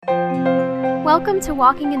Welcome to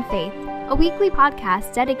Walking in Faith, a weekly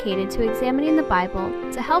podcast dedicated to examining the Bible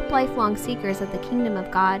to help lifelong seekers of the kingdom of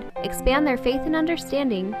God expand their faith and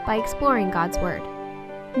understanding by exploring God's Word.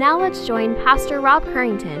 Now let's join Pastor Rob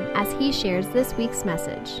Harrington as he shares this week's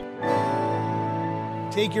message.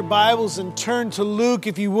 Take your Bibles and turn to Luke,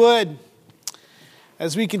 if you would,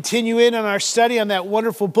 as we continue in on our study on that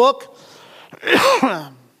wonderful book.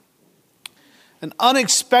 An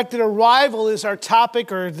unexpected arrival is our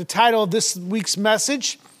topic, or the title of this week's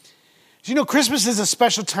message. As you know, Christmas is a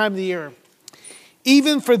special time of the year.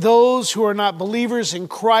 Even for those who are not believers in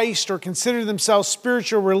Christ or consider themselves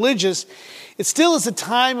spiritual or religious, it still is a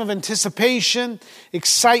time of anticipation,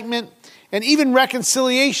 excitement, and even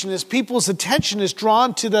reconciliation as people's attention is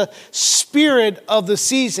drawn to the spirit of the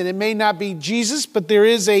season. It may not be Jesus, but there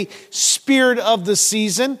is a spirit of the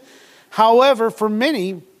season. However, for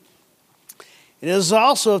many, it is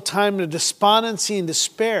also a time of despondency and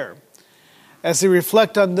despair as they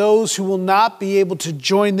reflect on those who will not be able to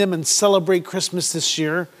join them and celebrate Christmas this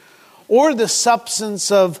year, or the substance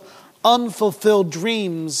of unfulfilled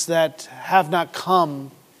dreams that have not come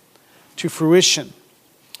to fruition.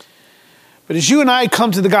 But as you and I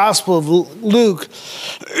come to the Gospel of Luke,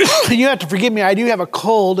 you have to forgive me, I do have a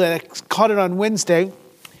cold. I caught it on Wednesday,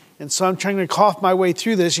 and so I'm trying to cough my way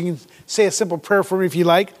through this. You can say a simple prayer for me if you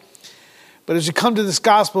like. But as you come to this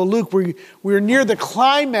Gospel of Luke, we're near the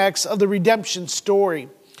climax of the redemption story.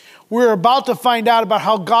 We're about to find out about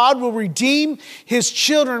how God will redeem His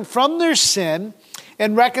children from their sin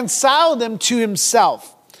and reconcile them to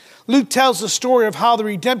Himself. Luke tells the story of how the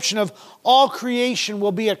redemption of all creation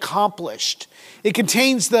will be accomplished. It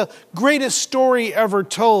contains the greatest story ever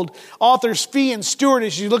told. Authors Fee and Stewart,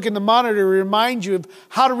 as you look in the monitor, remind you of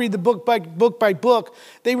how to read the book by book.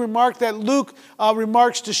 They remark that Luke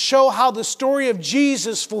remarks to show how the story of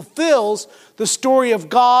Jesus fulfills the story of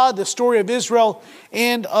God, the story of Israel,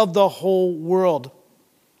 and of the whole world.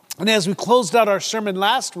 And as we closed out our sermon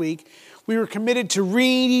last week, we were committed to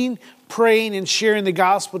reading, praying, and sharing the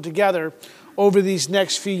gospel together over these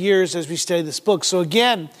next few years as we study this book. So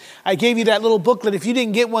again, I gave you that little booklet. If you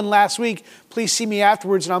didn't get one last week, please see me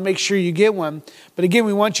afterwards and I'll make sure you get one. But again,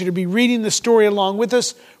 we want you to be reading the story along with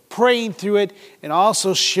us, praying through it, and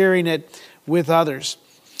also sharing it with others.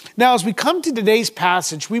 Now, as we come to today's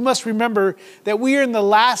passage, we must remember that we are in the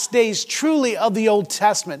last days truly of the Old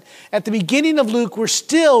Testament. At the beginning of Luke, we're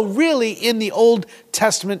still really in the Old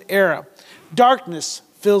Testament era. Darkness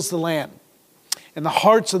fills the land and the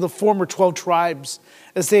hearts of the former 12 tribes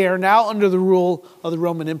as they are now under the rule of the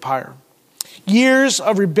Roman Empire. Years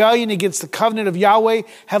of rebellion against the covenant of Yahweh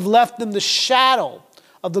have left them the shadow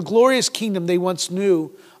of the glorious kingdom they once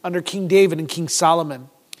knew under King David and King Solomon.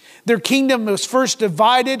 Their kingdom was first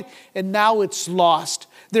divided and now it's lost.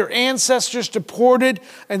 Their ancestors deported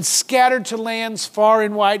and scattered to lands far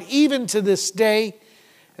and wide, even to this day.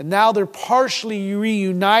 And now they're partially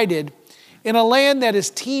reunited in a land that is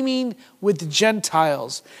teeming with the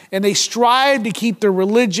Gentiles. And they strive to keep their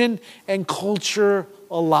religion and culture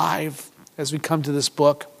alive as we come to this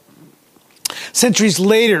book. Centuries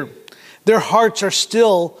later, their hearts are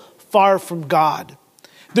still far from God.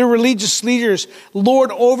 Their religious leaders lord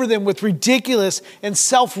over them with ridiculous and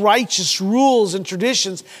self-righteous rules and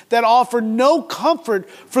traditions that offer no comfort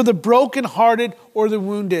for the brokenhearted or the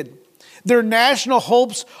wounded. Their national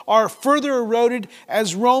hopes are further eroded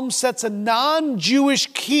as Rome sets a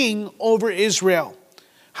non-Jewish king over Israel.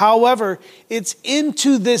 However, it's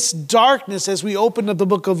into this darkness as we open up the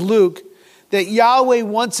book of Luke that Yahweh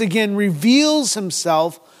once again reveals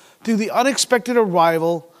Himself through the unexpected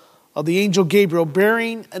arrival of the angel Gabriel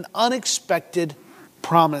bearing an unexpected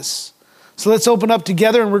promise. So let's open up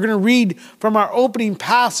together and we're going to read from our opening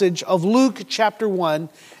passage of Luke chapter 1.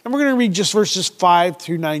 And we're going to read just verses 5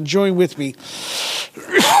 through 9. Join with me.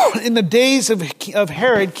 In the days of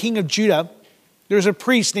Herod, king of Judah, there was a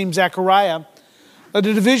priest named Zechariah, of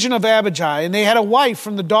the division of Abijah. And they had a wife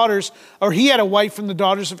from the daughters, or he had a wife from the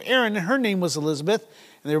daughters of Aaron, and her name was Elizabeth.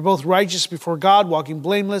 And they were both righteous before God, walking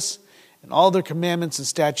blameless in all their commandments and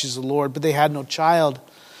statutes of the Lord. But they had no child,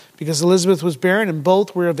 because Elizabeth was barren and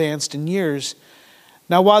both were advanced in years.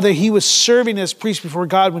 Now, while he was serving as priest before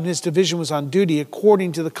God when his division was on duty,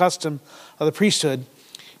 according to the custom of the priesthood,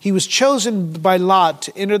 he was chosen by Lot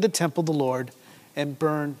to enter the temple of the Lord and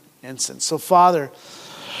burn incense. So, Father,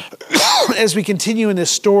 as we continue in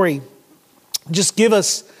this story, just give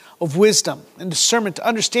us of wisdom and discernment to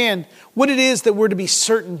understand what it is that we're to be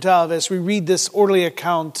certain of as we read this orderly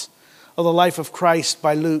account of the life of Christ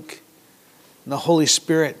by Luke and the Holy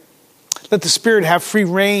Spirit. Let the Spirit have free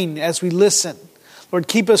reign as we listen. Lord,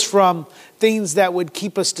 keep us from things that would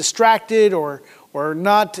keep us distracted or or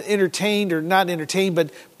not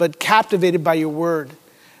entertained, but captivated by your word.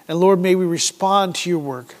 And Lord, may we respond to your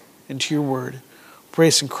work and to your word.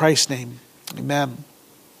 Praise in Christ's name. Amen.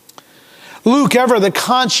 Luke, ever the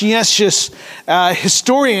conscientious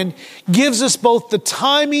historian, gives us both the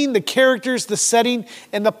timing, the characters, the setting,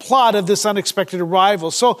 and the plot of this unexpected arrival.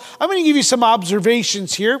 So I'm going to give you some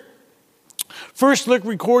observations here. First, Luke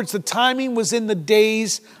records the timing was in the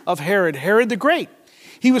days of Herod the Great.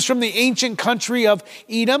 He was from the ancient country of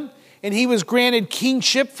Edom, and he was granted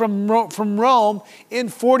kingship from Rome in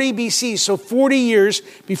 40 BC, so 40 years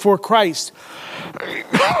before Christ.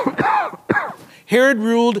 Herod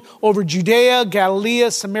ruled over Judea, Galilee,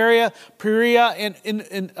 Samaria, Perea, and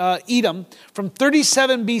Edom from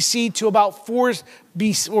 37 BC to about 4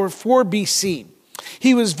 BC.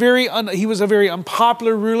 He was a very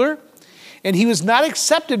unpopular ruler, and he was not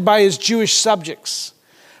accepted by his Jewish subjects.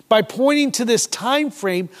 By pointing to this time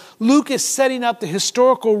frame, Luke is setting up the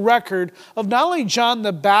historical record of not only John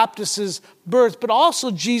the Baptist's birth, but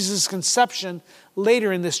also Jesus' conception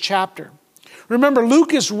later in this chapter. Remember,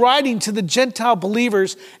 Luke is writing to the Gentile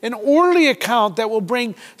believers an orderly account that will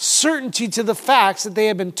bring certainty to the facts that they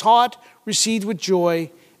have been taught, received with joy,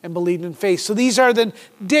 and believed in faith. So these are the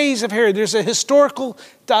days of Herod. There's a historical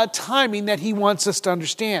timing that he wants us to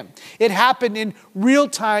understand. It happened in real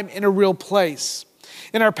time, in a real place.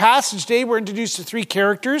 In our passage today, we're introduced to 3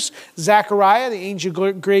 characters: Zechariah, the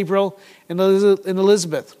angel Gabriel, and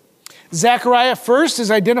Elizabeth. Zechariah first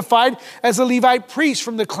is identified as a Levite priest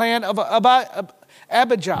from the clan of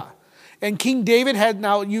Abijah. And King David had,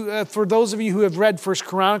 for those of you who have read 1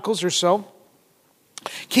 Chronicles or so,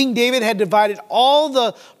 King David had divided all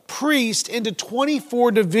the priests into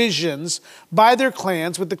 24 divisions by their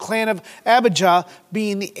clans, with the clan of Abijah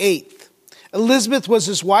being the 8th. Elizabeth was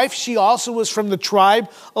his wife. She also was from the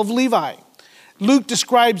tribe of Levi. Luke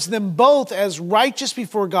describes them both as righteous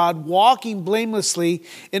before God, walking blamelessly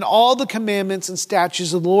in all the commandments and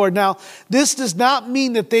statutes of the Lord. Now, this does not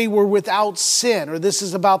mean that they were without sin, or this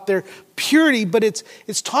is about their purity, but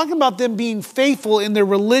it's talking about them being faithful in their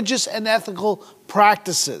religious and ethical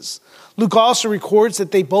practices. Luke also records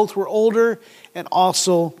that they both were older and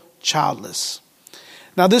also childless.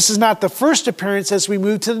 Now, this is not the first appearance as we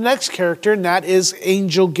move to the next character, and that is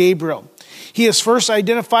Angel Gabriel. He is first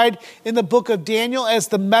identified in the book of Daniel as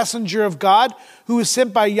the messenger of God, who was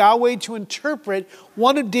sent by Yahweh to interpret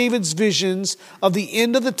one of David's visions of the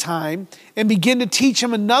end of the time and begin to teach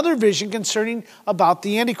him another vision concerning about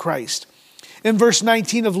the Antichrist. In verse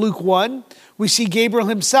 19 of Luke 1, we see Gabriel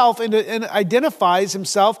himself and identifies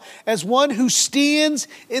himself as one who stands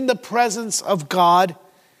in the presence of God,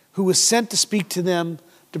 who was sent to speak to them,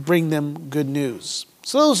 to bring them good news.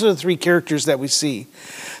 So those are the 3 characters that we see.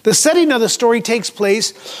 The setting of the story takes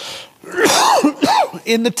place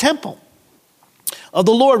in the temple of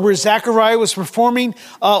the Lord, where Zechariah was performing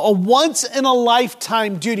a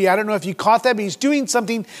once-in-a-lifetime duty. I don't know if you caught that, but he's doing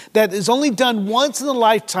something that is only done once in the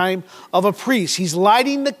lifetime of a priest. He's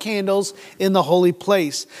lighting the candles in the holy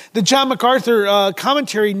place. The John MacArthur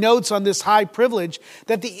commentary notes on this high privilege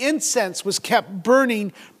that the incense was kept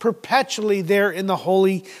burning perpetually there in the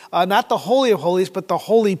holy, not the Holy of Holies, but the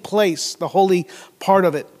holy place, the holy part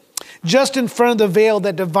of it, just in front of the veil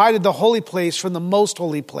that divided the holy place from the most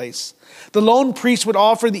holy place. The lone priest would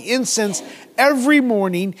offer the incense every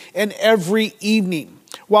morning and every evening,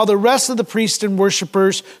 while the rest of the priests and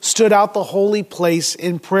worshipers stood out the holy place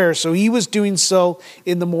in prayer. So he was doing so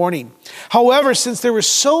in the morning. However, since there were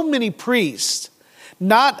so many priests,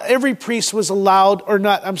 not every priest was allowed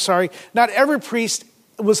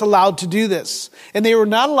to do this. And they were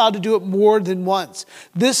not allowed to do it more than once.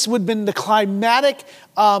 This would have been the climatic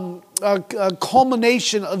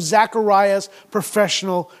culmination of Zechariah's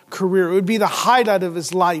professional career. It would be the highlight of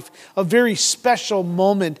his life, a very special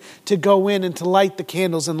moment to go in and to light the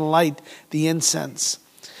candles and light the incense.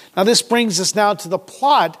 Now this brings us now to the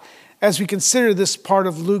plot as we consider this part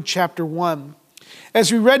of Luke chapter 1.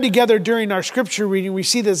 As we read together during our scripture reading, we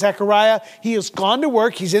see that Zechariah, he has gone to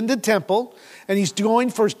work, he's in the temple, and he's going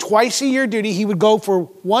for twice a year duty. He would go for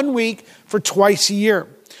 1 week for twice a year,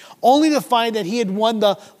 only to find that he had won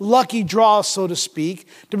the lucky draw, so to speak,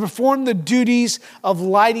 to perform the duties of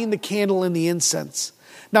lighting the candle and the incense.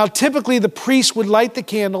 Now, typically the priest would light the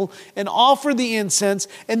candle and offer the incense,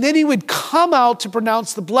 and then he would come out to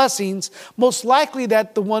pronounce the blessings, most likely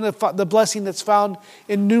that the blessing that's found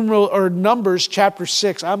in Numbers chapter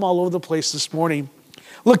 6. I'm all over the place this morning.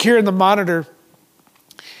 Look here in the monitor.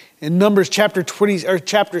 In Numbers chapter 20 or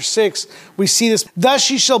chapter 6, we see this.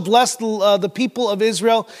 Thus you shall bless the people of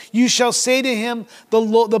Israel. You shall say to him, the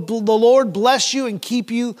Lord bless you and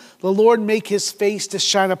keep you. The Lord make his face to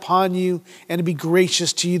shine upon you and to be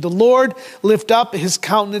gracious to you. The Lord lift up his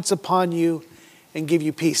countenance upon you and give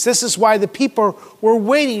you peace. This is why the people were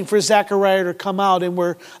waiting for Zechariah to come out and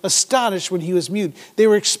were astonished when he was mute. They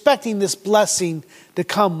were expecting this blessing to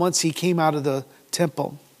come once he came out of the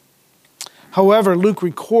temple. However, Luke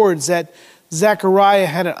records that Zechariah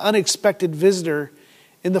had an unexpected visitor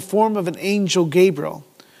in the form of an angel, Gabriel,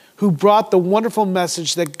 who brought the wonderful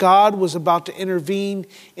message that God was about to intervene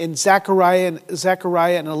in Zechariah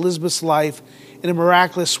and Elizabeth's life in a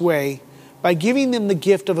miraculous way by giving them the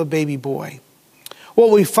gift of a baby boy. What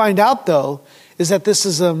we find out, though, is that this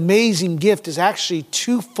is an amazing gift is actually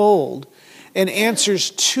twofold and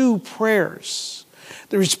answers two prayers.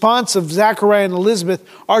 The response of Zechariah and Elizabeth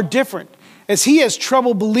are different, as he has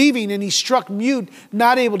trouble believing and he's struck mute,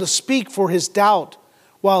 not able to speak for his doubt,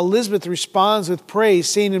 while Elizabeth responds with praise,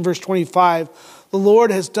 saying in verse 25, the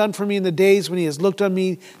Lord has done for me in the days when he has looked on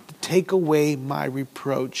me to take away my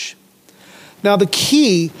reproach. Now the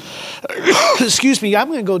key, excuse me, I'm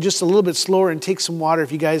going to go just a little bit slower and take some water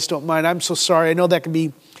if you guys don't mind. I'm so sorry. I know that can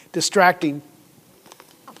be distracting.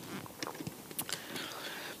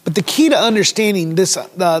 But the key to understanding this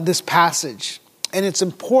passage and its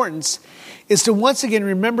importance is to once again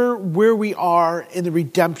remember where we are in the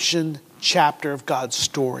redemption chapter of God's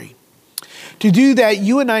story. To do that,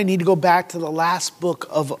 you and I need to go back to the last book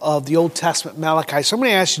of the Old Testament, Malachi. So I'm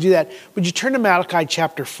going to ask you to do that. Would you turn to Malachi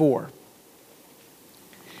chapter 4?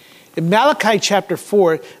 In Malachi chapter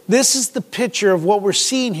 4, this is the picture of what we're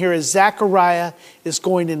seeing here as Zechariah is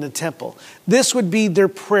going in the temple. This would be their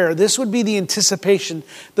prayer. This would be the anticipation,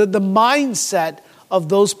 the mindset of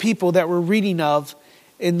those people that we're reading of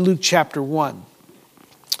in Luke chapter 1.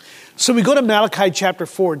 So we go to Malachi chapter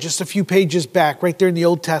 4, just a few pages back, right there in the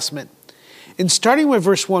Old Testament. And starting with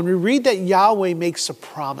verse 1, we read that Yahweh makes a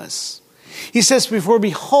promise. He says,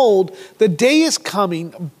 behold, the day is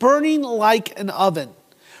coming, burning like an oven,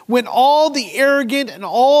 when all the arrogant and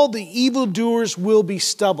all the evildoers will be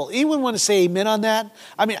stubble. Anyone want to say amen on that?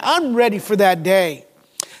 I mean, I'm ready for that day.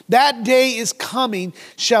 That day is coming,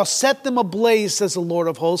 shall set them ablaze, says the Lord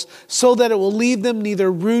of hosts, so that it will leave them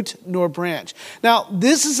neither root nor branch. Now,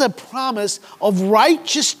 this is a promise of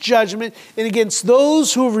righteous judgment and against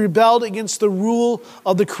those who have rebelled against the rule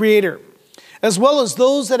of the Creator, as well as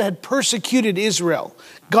those that had persecuted Israel,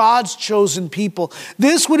 God's chosen people.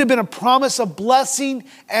 This would have been a promise of blessing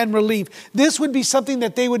and relief. This would be something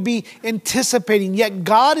that they would be anticipating. Yet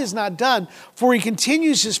God is not done, for he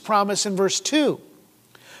continues his promise in verse 2.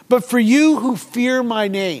 But for you who fear my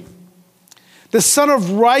name, the Son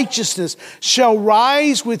of Righteousness shall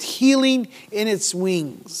rise with healing in its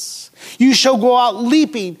wings. You shall go out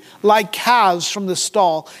leaping like calves from the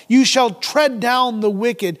stall. You shall tread down the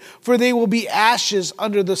wicked, for they will be ashes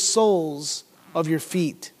under the soles of your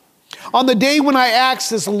feet. On the day when I act,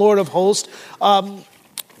 says the Lord of hosts, when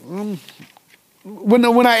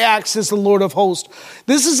I act, says the Lord of hosts,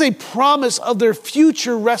 this is a promise of their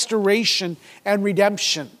future restoration and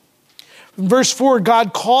redemption. In verse 4,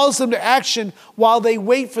 God calls them to action while they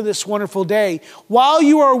wait for this wonderful day. While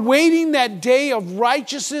you are waiting that day of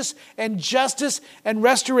righteousness and justice and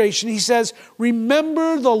restoration, he says,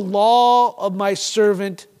 remember the law of my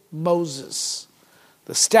servant Moses,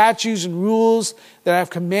 the statutes and rules that I have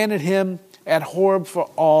commanded him at Horeb for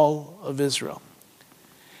all of Israel.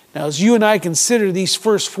 Now, as you and I consider these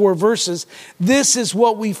first 4 verses, this is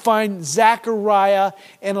what we find Zechariah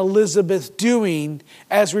and Elizabeth doing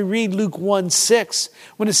as we read Luke 1:6,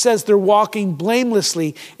 when it says they're walking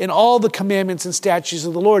blamelessly in all the commandments and statutes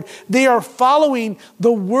of the Lord. They are following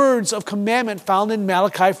the words of commandment found in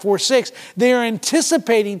Malachi 4:6. They are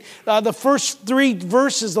anticipating the first 3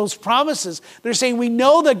 verses, those promises. They're saying, we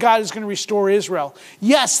know that God is going to restore Israel.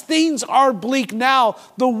 Yes, things are bleak now.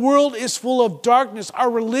 The world is full of darkness.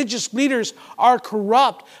 Our religious leaders are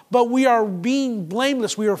corrupt, but we are being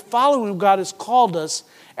blameless. We are following what God has called us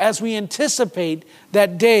as we anticipate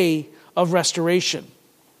that day of restoration.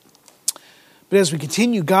 But as we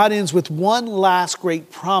continue, God ends with one last great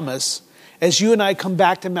promise as you and I come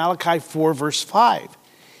back to Malachi 4, verse 5.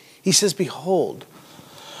 He says, behold,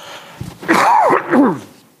 I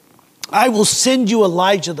will send you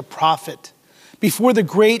Elijah the prophet before the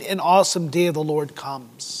great and awesome day of the Lord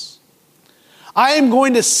comes. I am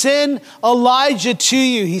going to send Elijah to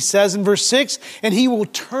you, he says in verse 6, and he will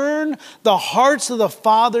turn the hearts of the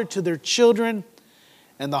father to their children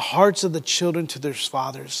and the hearts of the children to their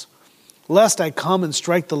fathers, lest I come and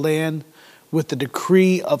strike the land with the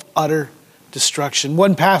decree of utter destruction.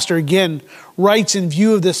 One pastor again writes in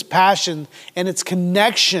view of this passion and its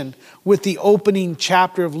connection with the opening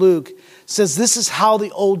chapter of Luke, says this is how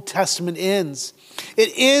the Old Testament ends.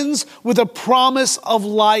 It ends with a promise of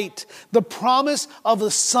light, the promise of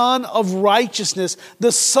the Son of righteousness,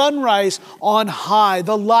 the sunrise on high,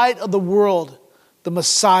 the light of the world, the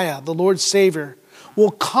Messiah, the Lord Savior,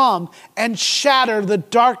 will come and shatter the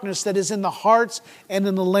darkness that is in the hearts and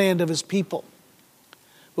in the land of his people.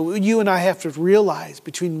 But what you and I have to realize,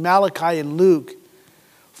 between Malachi and Luke,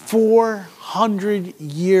 400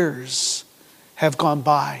 years have gone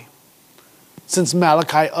by since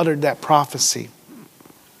Malachi uttered that prophecy.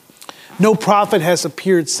 No prophet has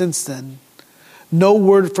appeared since then. No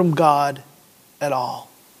word from God at all.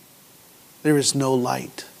 There is no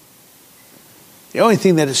light. The only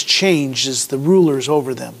thing that has changed is the rulers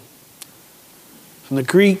over them. From the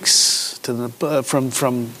Greeks to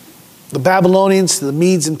from the Babylonians to the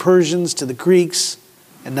Medes and Persians to the Greeks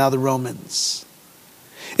and now the Romans.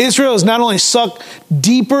 Israel has not only sunk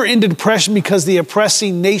deeper into depression because of the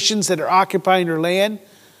oppressing nations that are occupying their land,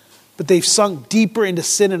 but they've sunk deeper into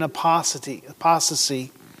sin and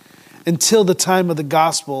apostasy until the time of the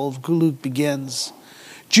gospel of Luke begins.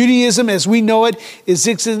 Judaism, as we know it,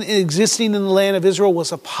 existing in the land of Israel,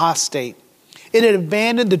 was apostate. It had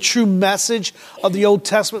abandoned the true message of the Old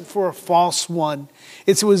Testament for a false one.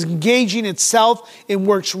 It was engaging itself in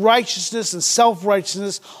works righteousness and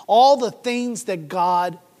self-righteousness, all the things that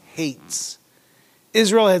God hates.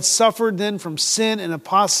 Israel had suffered then from sin and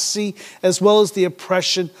apostasy, as well as the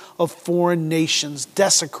oppression of foreign nations,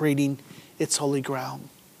 desecrating its holy ground.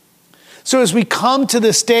 So as we come to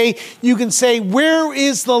this day, you can say, where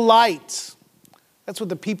is the light? That's what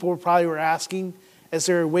the people probably were asking as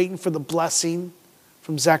they were waiting for the blessing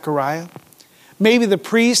from Zechariah. Maybe the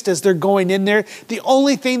priest, as they're going in there, the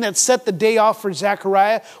only thing that set the day off for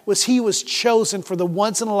Zechariah was he was chosen for the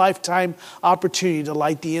once-in-a-lifetime opportunity to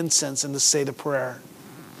light the incense and to say the prayer.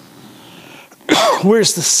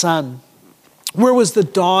 Where's the sun? Where was the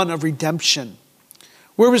dawn of redemption?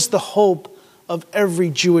 Where was the hope of every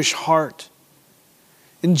Jewish heart?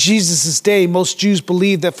 In Jesus' day, most Jews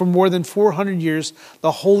believed that for more than 400 years,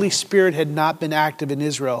 the Holy Spirit had not been active in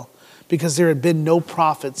Israel because there had been no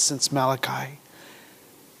prophets since Malachi.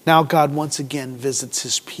 Now God once again visits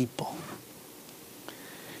his people.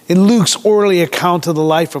 In Luke's orally account of the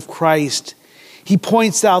life of Christ, he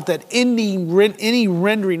points out that any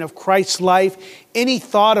rendering of Christ's life, any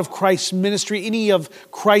thought of Christ's ministry, any of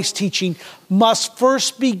Christ's teaching must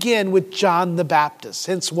first begin with John the Baptist.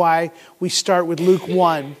 Hence why we start with Luke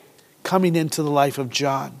 1, coming into the life of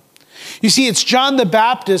John. You see, it's John the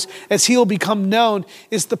Baptist, as he will become known,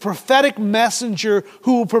 is the prophetic messenger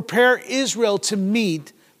who will prepare Israel to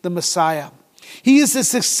meet the Messiah. He is the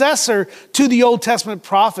successor to the Old Testament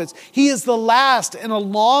prophets. He is the last in a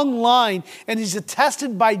long line, and he's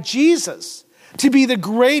attested by Jesus to be the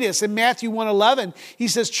greatest. In Matthew 1:11, he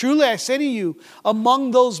says, "Truly I say to you,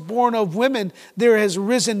 among those born of women, there has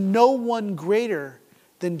risen no one greater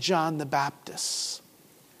than John the Baptist."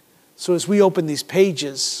 So as we open these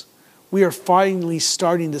pages, we are finally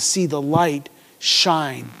starting to see the light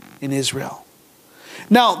shine in Israel.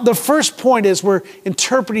 Now, the first point as we're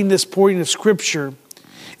interpreting this point of Scripture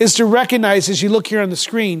is to recognize, as you look here on the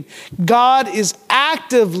screen, God is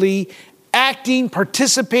actively acting,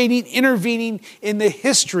 participating, intervening in the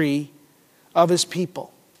history of his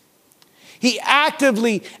people. He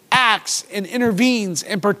actively acts and intervenes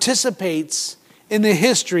and participates in the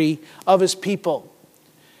history of his people.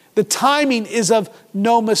 The timing is of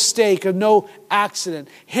no mistake, of no accident.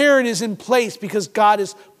 Herod is in place because God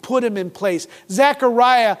has put him in place.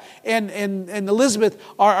 Zechariah and Elizabeth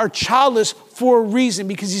are childless for a reason,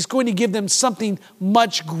 because he's going to give them something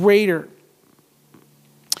much greater.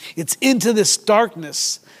 It's into this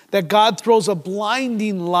darkness that God throws a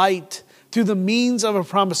blinding light through the means of a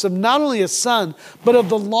promise of not only a son, but of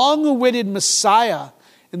the long-awaited Messiah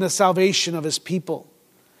in the salvation of his people.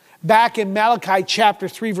 Back in Malachi chapter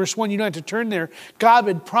 3, verse 1, you don't have to turn there. God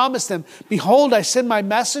had promised them, "Behold, I send my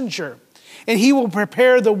messenger, and he will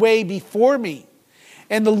prepare the way before me.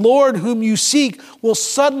 And the Lord whom you seek will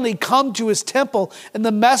suddenly come to his temple, and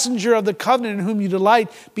the messenger of the covenant in whom you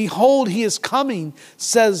delight, behold, he is coming,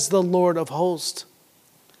 says the Lord of hosts."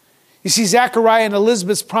 You see, Zechariah and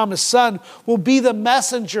Elizabeth's promised son will be the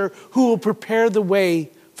messenger who will prepare the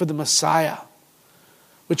way for the Messiah.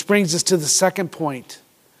 Which brings us to the second point.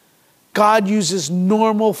 God uses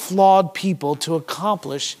normal, flawed people to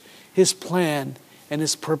accomplish his plan and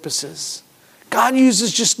his purposes. God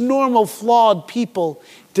uses just normal, flawed people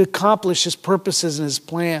to accomplish his purposes and his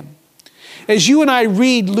plan. As you and I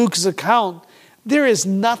read Luke's account, There is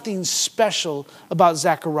nothing special about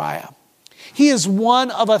Zechariah. He is one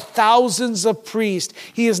of thousands of priests.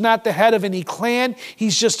 He is not the head of any clan.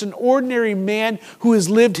 He's just an ordinary man who has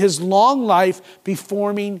lived his long life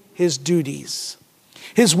performing his duties.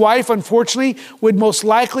 His wife, unfortunately, would most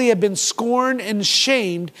likely have been scorned and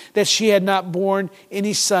shamed that she had not borne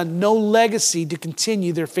any son, no legacy to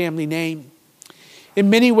continue their family name. In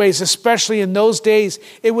many ways, especially in those days,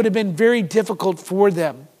 it would have been very difficult for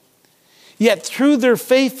them. Yet through their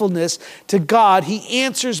faithfulness to God, he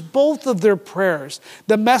answers both of their prayers,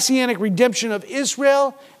 the messianic redemption of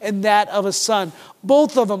Israel and that of a son,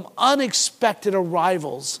 both of them unexpected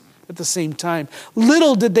arrivals at the same time.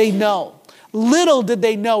 Little did they know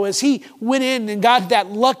as he went in and got that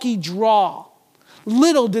lucky draw,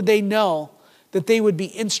 little did they know that they would be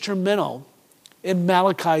instrumental in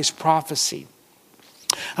Malachi's prophecy.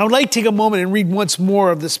 I would like to take a moment and read once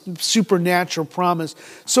more of this supernatural promise.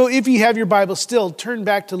 So if you have your Bible still, turn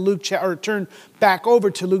back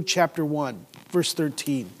over to Luke chapter 1, verse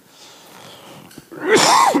 13.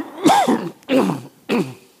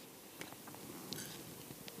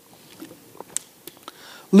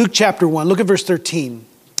 Luke chapter 1, look at verse 13.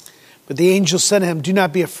 But the angel said to him, "Do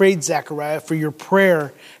not be afraid, Zechariah, for your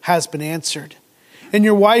prayer has been answered. And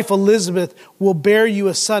your wife Elizabeth will bear you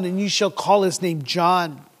a son, and you shall call his name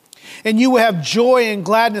John. And you will have joy and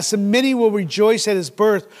gladness, and many will rejoice at his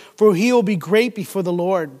birth, for he will be great before the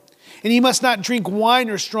Lord. And he must not drink wine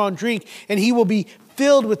or strong drink, and he will be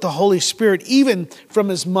filled with the Holy Spirit, even from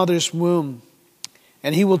his mother's womb.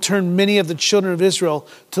 And he will turn many of the children of Israel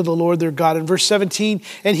to the Lord their God." In verse 17,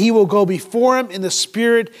 "And he will go before him in the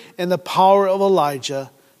spirit and the power of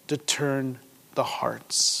Elijah to turn the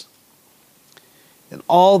hearts." In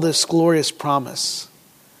all this glorious promise,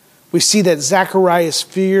 we see that Zechariah's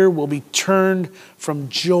fear will be turned from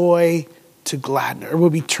joy to gladness, or will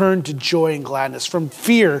be turned to joy and gladness, from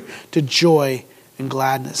fear to joy and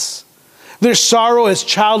gladness. Their sorrow as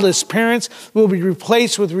childless parents will be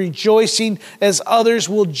replaced with rejoicing as others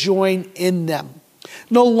will join in them.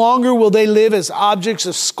 No longer will they live as objects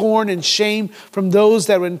of scorn and shame from those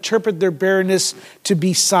that would interpret their barrenness to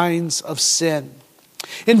be signs of sin.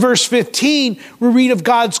 In verse 15, we read of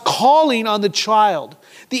God's calling on the child.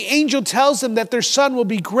 The angel tells them that their son will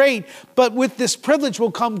be great, but with this privilege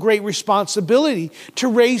will come great responsibility to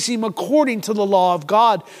raise him according to the law of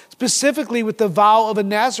God, specifically with the vow of a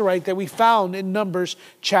Nazirite that we found in Numbers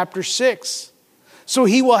chapter 6. So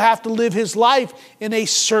he will have to live his life in a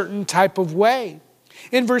certain type of way.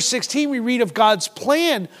 In verse 16, we read of God's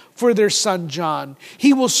plan for their son John.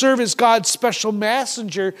 He will serve as God's special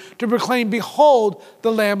messenger to proclaim, "Behold,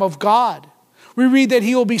 the Lamb of God." We read that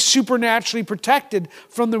he will be supernaturally protected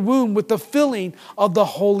from the womb with the filling of the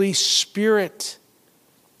Holy Spirit.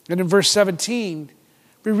 And in verse 17,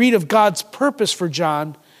 we read of God's purpose for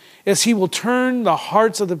John as he will turn the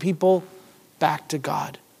hearts of the people back to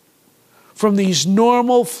God. From these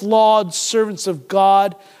normal, flawed servants of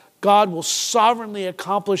God, God will sovereignly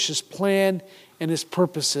accomplish his plan and his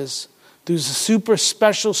purposes through the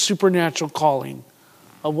special supernatural calling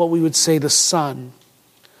of what we would say the Son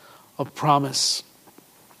of Promise.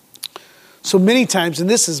 So many times, and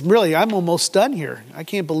this is really, I'm almost done here. I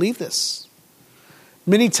can't believe this.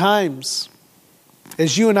 Many times,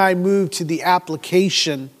 as you and I move to the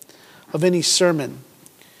application of any sermon,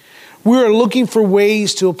 we are looking for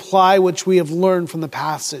ways to apply what we have learned from the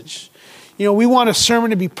passage. You know, we want a sermon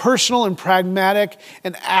to be personal and pragmatic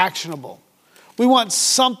and actionable. We want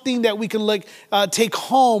something that we can take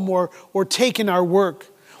home or take in our work.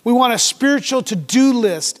 We want a spiritual to-do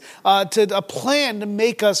list, a plan to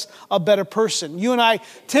make us a better person. You and I,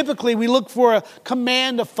 typically, we look for a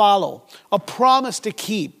command to follow, a promise to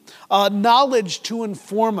keep, knowledge to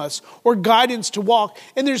inform us, or guidance to walk.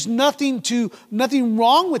 And there's nothing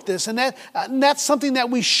wrong with this. And that's something that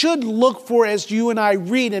we should look for as you and I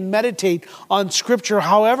read and meditate on Scripture.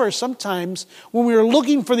 However, sometimes when we are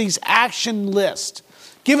looking for these action lists,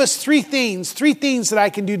 give us 3 things that I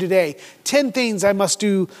can do today, 10 things I must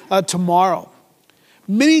do tomorrow.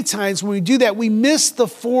 Many times when we do that, we miss the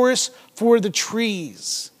forest for the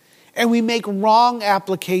trees and we make wrong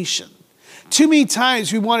application. Too many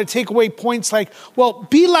times we want to take away points like, well,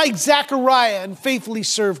 be like Zechariah and faithfully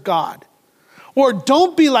serve God. Or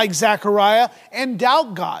don't be like Zechariah and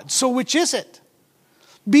doubt God. So which is it?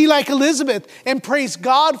 Be like Elizabeth and praise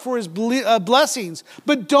God for his blessings.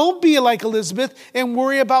 But don't be like Elizabeth and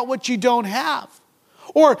worry about what you don't have.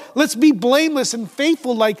 Or let's be blameless and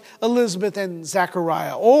faithful like Elizabeth and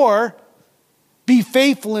Zechariah. Or be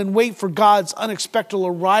faithful and wait for God's unexpected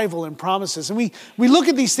arrival and promises. And we look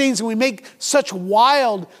at these things and we make such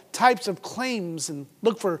wild types of claims and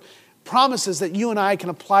look for promises that you and I can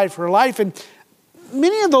apply for life. And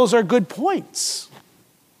many of those are good points.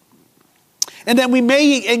 And that we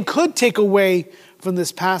may and could take away from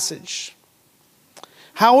this passage.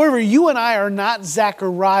 However, you and I are not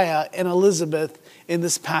Zechariah and Elizabeth in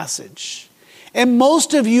this passage. And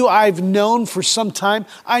most of you I've known for some time.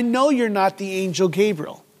 I know you're not the angel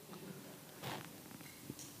Gabriel.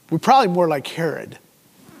 We're probably more like Herod.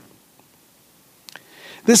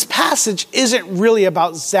 This passage isn't really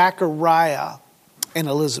about Zechariah and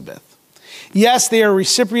Elizabeth. Yes, they are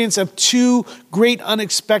recipients of two great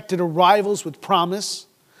unexpected arrivals with promise.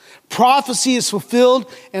 Prophecy is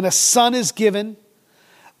fulfilled and a son is given.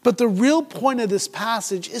 But the real point of this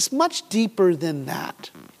passage is much deeper than that.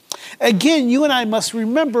 Again, you and I must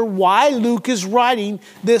remember why Luke is writing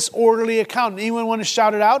this orderly account. Anyone want to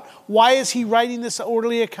shout it out? Why is he writing this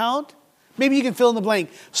orderly account? Maybe you can fill in the blank.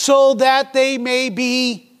 So that they may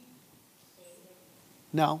be...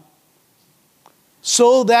 No.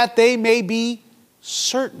 So that they may be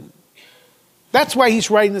certain. That's why he's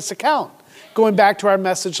writing this account. Going back to our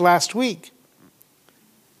message last week.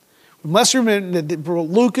 We must remember that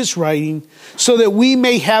Luke is writing so that we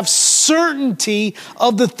may have certainty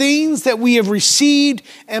of the things that we have received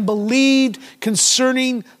and believed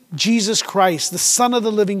concerning Jesus Christ, the Son of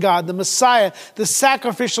the living God, the Messiah, the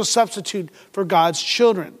sacrificial substitute for God's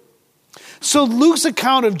children. So Luke's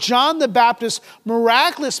account of John the Baptist's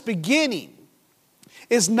miraculous beginning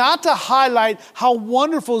is not to highlight how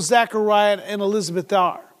wonderful Zechariah and Elizabeth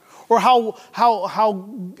are, or how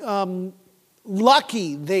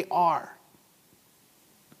lucky they are.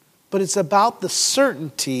 But it's about the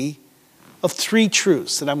certainty of three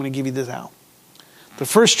truths that I'm going to give you this now. The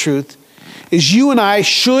first truth is you and I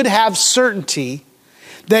should have certainty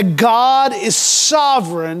that God is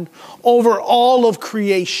sovereign over all of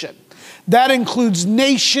creation. That includes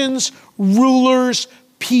nations, rulers,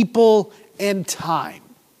 people, and time.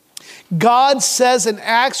 God says in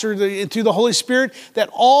Acts or through the Holy Spirit that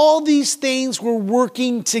all these things were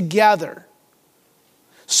working together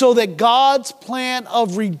so that God's plan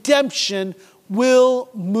of redemption will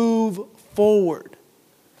move forward.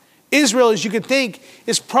 Israel, as you can think,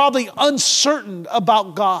 is probably uncertain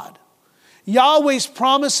about God. Yahweh's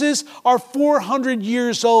promises are 400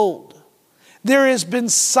 years old. There has been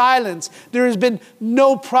silence. There has been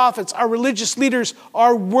no prophets. Our religious leaders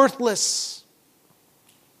are worthless.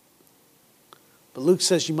 But Luke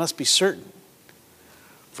says you must be certain.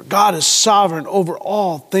 For God is sovereign over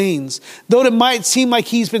all things. Though it might seem like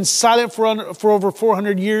he's been silent for over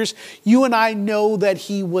 400 years, you and I know that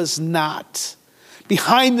he was not.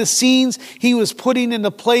 Behind the scenes, he was putting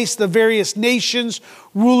into place the various nations,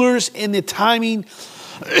 rulers, and the timing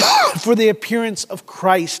for the appearance of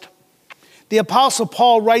Christ. The Apostle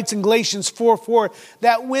Paul writes in Galatians 4:4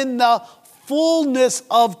 that when the fullness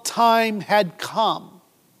of time had come,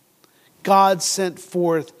 God sent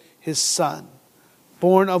forth his Son,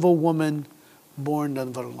 born of a woman, born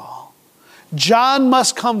under the law. John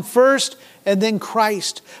must come first and then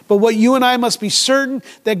Christ. But what you and I must be certain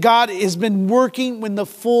that God has been working when the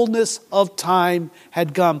fullness of time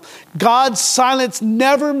had come. God's silence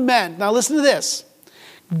never meant, now listen to this,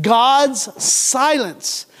 God's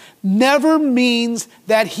silence never means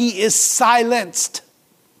that he is silenced.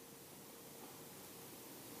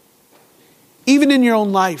 Even in your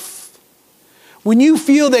own life, when you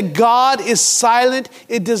feel that God is silent,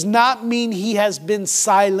 it does not mean he has been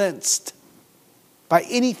silenced by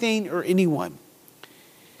anything or anyone.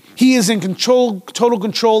 He is in control, total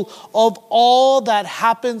control of all that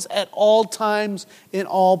happens at all times in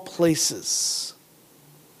all places.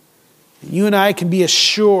 You and I can be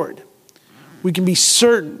assured, we can be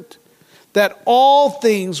certain that all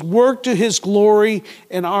things work to his glory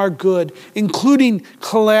and our good, including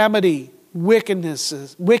calamity,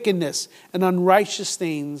 wickedness, and unrighteous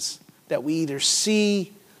things that we either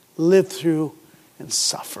see, live through, and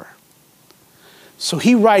suffer. So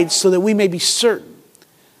he writes so that we may be certain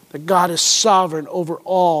that God is sovereign over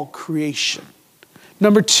all creation.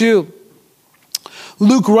 Number 2,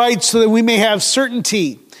 Luke writes so that we may have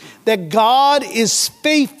certainty that God is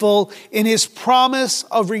faithful in his promise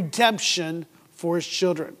of redemption for his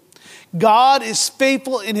children. God is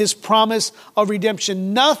faithful in his promise of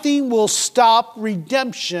redemption. Nothing will stop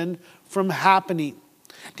redemption from happening.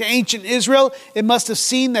 To ancient Israel, it must have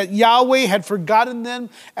seemed that Yahweh had forgotten them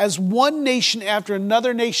as one nation after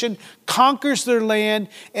another nation conquers their land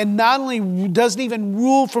and not only doesn't even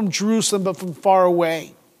rule from Jerusalem, but from far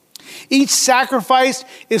away. Each sacrifice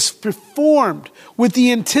is performed with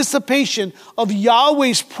the anticipation of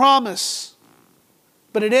Yahweh's promise,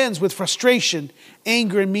 but it ends with frustration,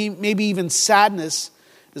 anger, and maybe even sadness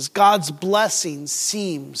as God's blessing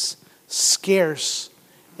seems scarce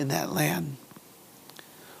in that land.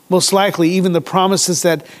 Most likely, even the promises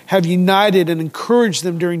that have united and encouraged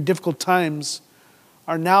them during difficult times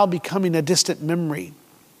are now becoming a distant memory,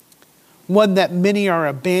 one that many are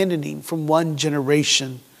abandoning from one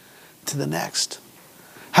generation to the next.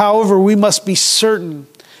 However, we must be certain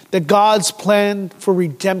that God's plan for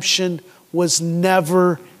redemption was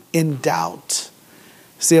never in doubt.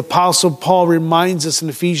 As the Apostle Paul reminds us in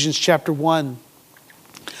Ephesians chapter 1,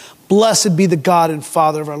 "Blessed be the God and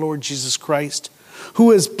Father of our Lord Jesus Christ,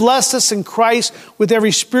 who has blessed us in Christ with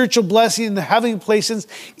every spiritual blessing in the heavenly places,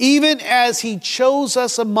 even as he chose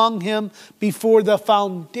us among him before the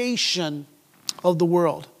foundation of the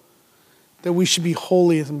world, that we should be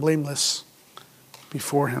holy and blameless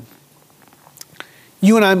before him."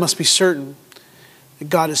 You and I must be certain that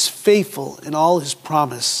God is faithful in all his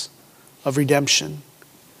promise of redemption.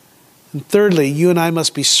 And thirdly, you and I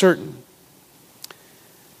must be certain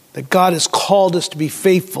that God has called us to be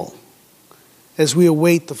faithful as we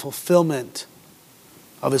await the fulfillment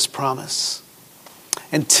of his promise.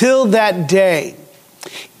 Until that day,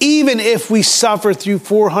 even if we suffer through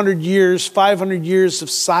 400 years, 500 years of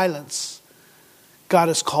silence, God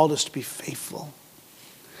has called us to be faithful.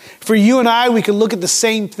 For you and I, we can look at the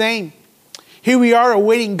same thing. Here we are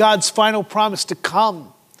awaiting God's final promise to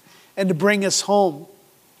come and to bring us home.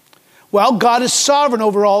 Well, God is sovereign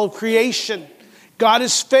over all of creation. God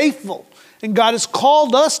is faithful. And God has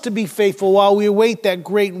called us to be faithful while we await that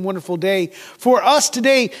great and wonderful day. For us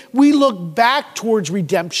today, we look back towards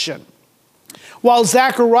redemption, while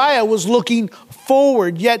Zechariah was looking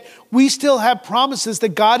forward. Yet we still have promises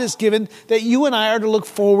that God has given that you and I are to look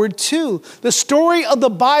forward to. The story of the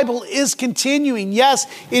Bible is continuing. Yes,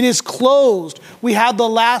 it is closed. We have the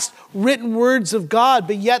last written words of God,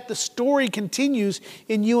 but yet the story continues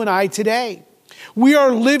in you and I today. We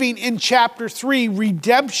are living in chapter 3,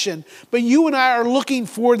 redemption, but you and I are looking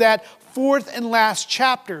for that fourth and last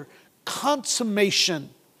chapter, consummation.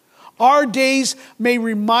 Our days may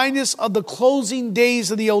remind us of the closing days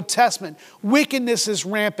of the Old Testament. Wickedness is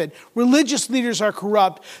rampant. Religious leaders are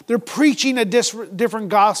corrupt. They're preaching a different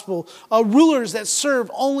gospel. Rulers that serve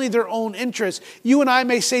only their own interests. You and I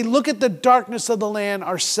may say, look at the darkness of the land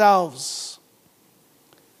ourselves.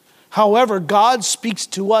 However, God speaks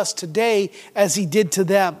to us today as he did to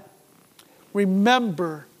them.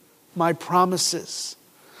 Remember my promises.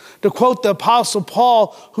 To quote the Apostle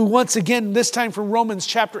Paul, who once again, this time from Romans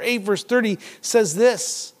chapter 8, verse 30, says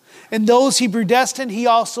this: "And those he predestined, he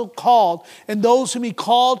also called. And those whom he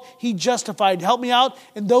called, he justified." Help me out.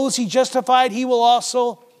 "And those he justified, he will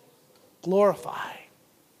also glorify."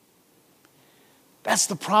 That's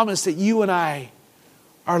the promise that you and I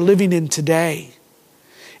are living in today.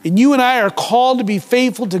 And you and I are called to be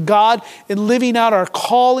faithful to God in living out our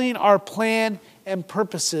calling, our plan, and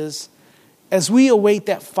purposes as we await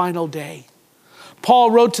that final day. Paul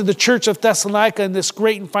wrote to the church of Thessalonica in this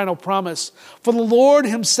great and final promise: "For the Lord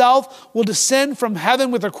himself will descend from heaven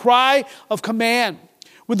with a cry of command,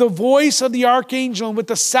 with the voice of the archangel, and with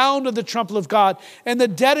the sound of the trumpet of God. And the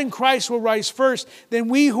dead in Christ will rise first. Then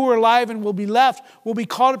we who are alive and will be left will be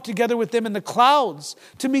caught up together with them in the clouds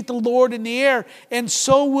to meet the Lord in the air. And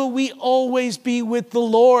so will we always be with the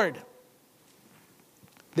Lord.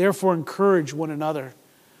 Therefore, encourage one another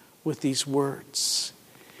with these words."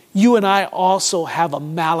 You and I also have a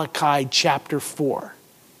Malachi chapter 4,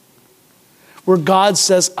 where God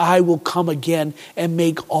says, "I will come again and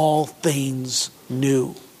make all things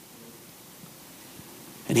new."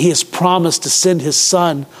 And he has promised to send his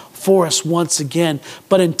son for us once again.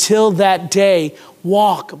 But until that day,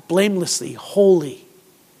 walk blamelessly, holy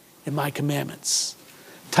in my commandments.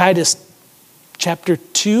 Titus chapter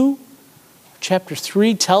 2, chapter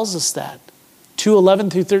 3 tells us that. 2:11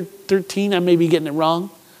 through 13, I may be getting it wrong.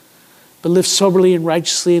 "But live soberly and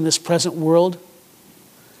righteously in this present world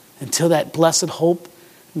until that blessed hope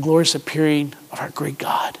and glorious appearing of our great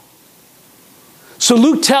God." So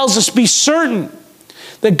Luke tells us, be certain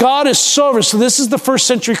that God is sovereign. So this is the first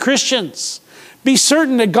century Christians. Be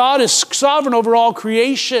certain that God is sovereign over all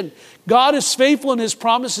creation. God is faithful in his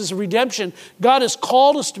promises of redemption. God has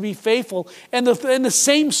called us to be faithful. And the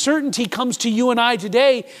same certainty comes to you and I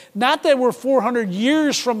today. Not that we're 400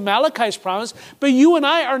 years from Malachi's promise, but you and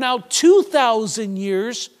I are now 2,000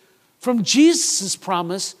 years from Jesus'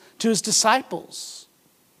 promise to his disciples.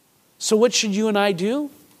 So what should you and I do?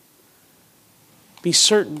 Be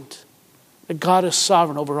certain that God is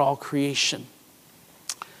sovereign over all creation,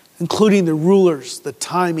 including the rulers, the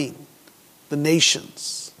timing, the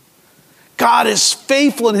nations. God is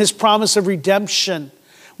faithful in his promise of redemption.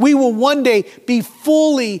 We will one day be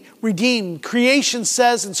fully redeemed. Creation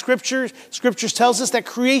says in Scriptures tells us that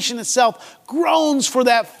creation itself groans for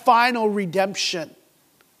that final redemption.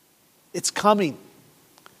 It's coming.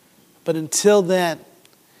 But until then,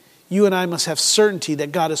 you and I must have certainty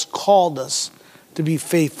that God has called us to be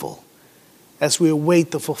faithful as we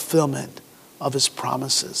await the fulfillment of His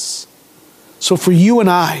promises. So for you and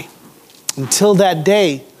I, until that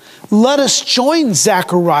day, let us join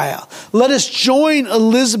Zechariah. Let us join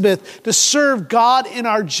Elizabeth to serve God in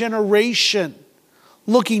our generation,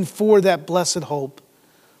 looking for that blessed hope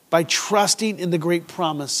by trusting in the great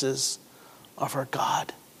promises of our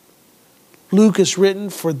God. Luke is written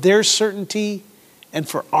for their certainty and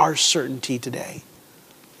for our certainty today.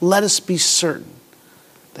 Let us be certain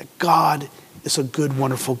that God is a good,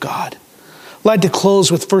 wonderful God. I'd like to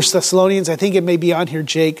close with 1 Thessalonians. I think it may be on here,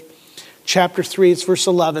 Jake. Chapter 3, it's verse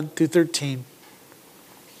 11 through 13.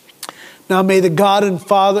 Now may our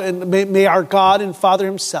God and Father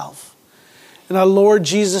Himself and our Lord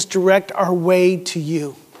Jesus direct our way to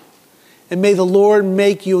you. And may the Lord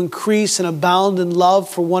make you increase and abound in love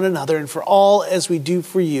for one another and for all as we do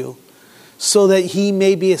for you, so that He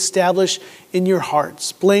may be established in your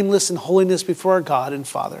hearts, blameless in holiness before our God and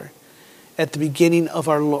Father, at the beginning of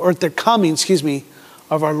our Lord, or at the coming,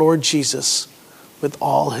 of our Lord Jesus with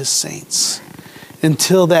all His saints.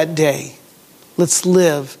 Until that day, let's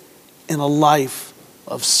live in a life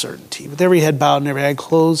of certainty. With every head bowed and every eye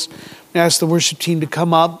closed, I ask the worship team to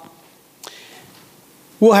come up.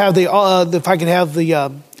 We'll have if I could have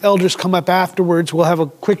the elders come up afterwards, we'll have a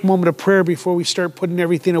quick moment of prayer before we start putting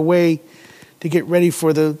everything away to get ready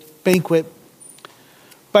for the banquet.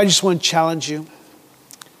 But I just want to challenge you.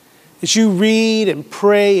 As you read and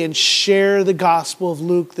pray and share the gospel of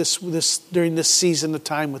Luke during this season of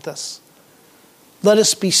time with us, let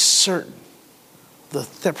us be certain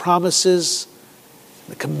the promises,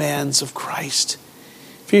 the commands of Christ.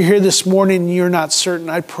 If you're here this morning and you're not certain,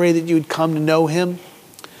 I pray that you would come to know Him.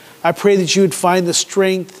 I pray that you would find the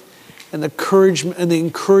strength and the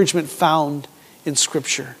encouragement found in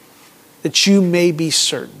Scripture, that you may be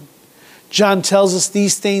certain. John tells us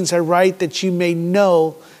these things I write that you may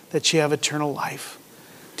know that you have eternal life.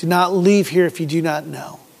 Do not leave here if you do not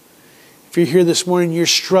know. If you're here this morning and you're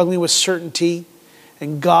struggling with certainty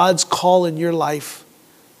and God's call in your life,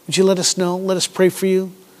 would you let us know? Let us pray for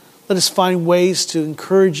you. Let us find ways to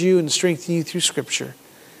encourage you and strengthen you through Scripture,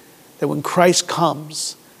 that when Christ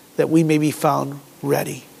comes, that we may be found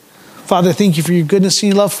ready. Father, thank you for your goodness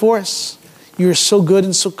and your love for us. You are so good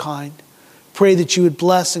and so kind. Pray that you would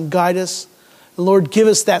bless and guide us. And Lord, give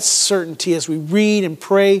us that certainty as we read and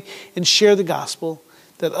pray and share the gospel,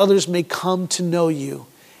 that others may come to know you,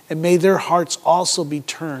 and may their hearts also be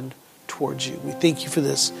turned towards you. We thank you for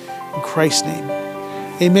this in Christ's name.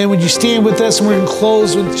 Amen. Would you stand with us? And we're going to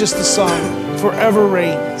close with just the song, Forever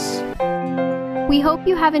Reigns. We hope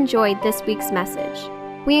you have enjoyed this week's message.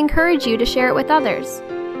 We encourage you to share it with others.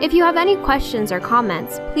 If you have any questions or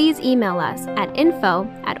comments, please email us at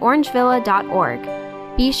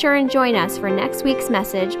info@orangevilla.org. Be sure and join us for next week's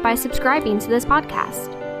message by subscribing to this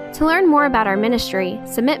podcast. To learn more about our ministry,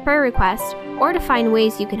 submit prayer requests, or to find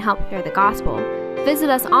ways you can help share the gospel, visit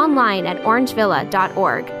us online at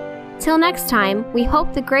orangevilla.org. Till next time, we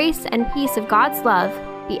hope the grace and peace of God's love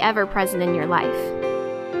be ever present in your life.